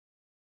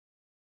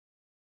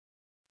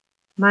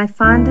My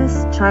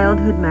fondest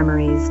childhood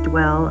memories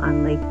dwell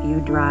on Lakeview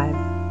Drive.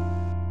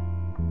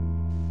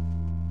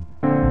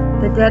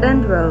 The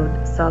dead-end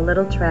road saw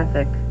little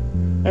traffic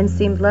and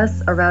seemed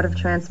less a route of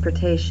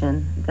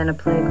transportation than a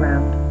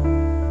playground.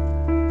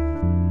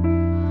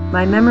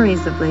 My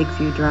memories of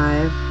Lakeview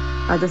Drive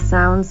are the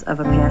sounds of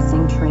a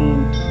passing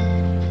train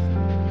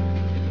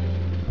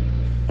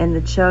and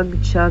the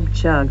chug, chug,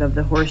 chug of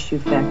the horseshoe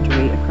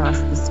factory across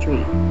the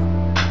street.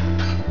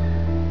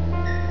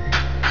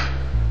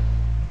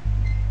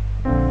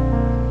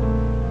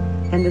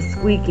 And the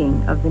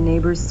squeaking of the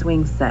neighbor's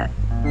swing set.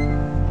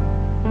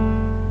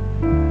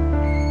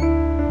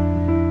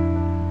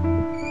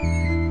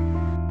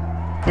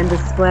 And the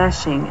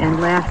splashing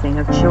and laughing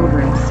of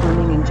children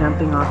swimming and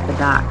jumping off the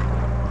dock.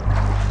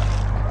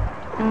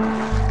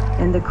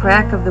 And the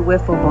crack of the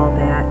wiffle ball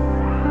bat.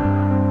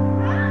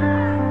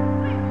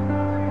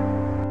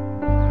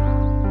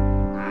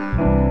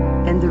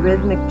 And the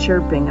rhythmic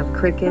chirping of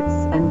crickets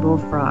and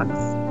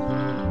bullfrogs.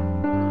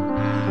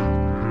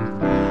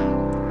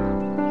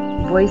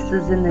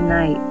 Voices in the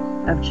night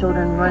of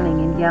children running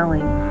and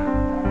yelling,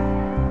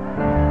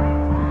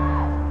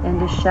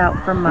 and a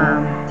shout from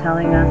Mom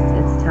telling us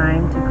it's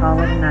time to call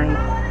it a night.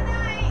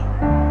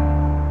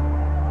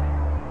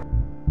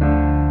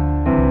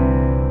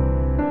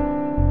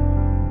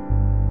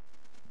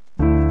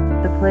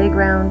 The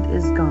playground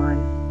is gone.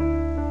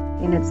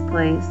 In its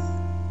place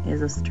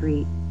is a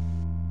street.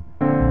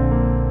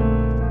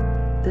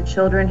 The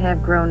children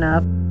have grown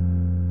up,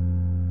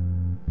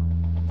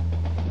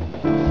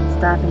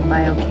 stopping by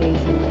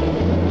occasionally,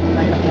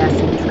 like a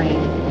passing train.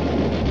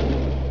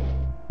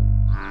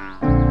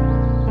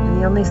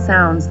 And the only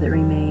sounds that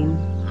remain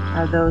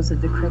are those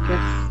of the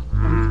crickets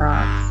and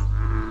frogs.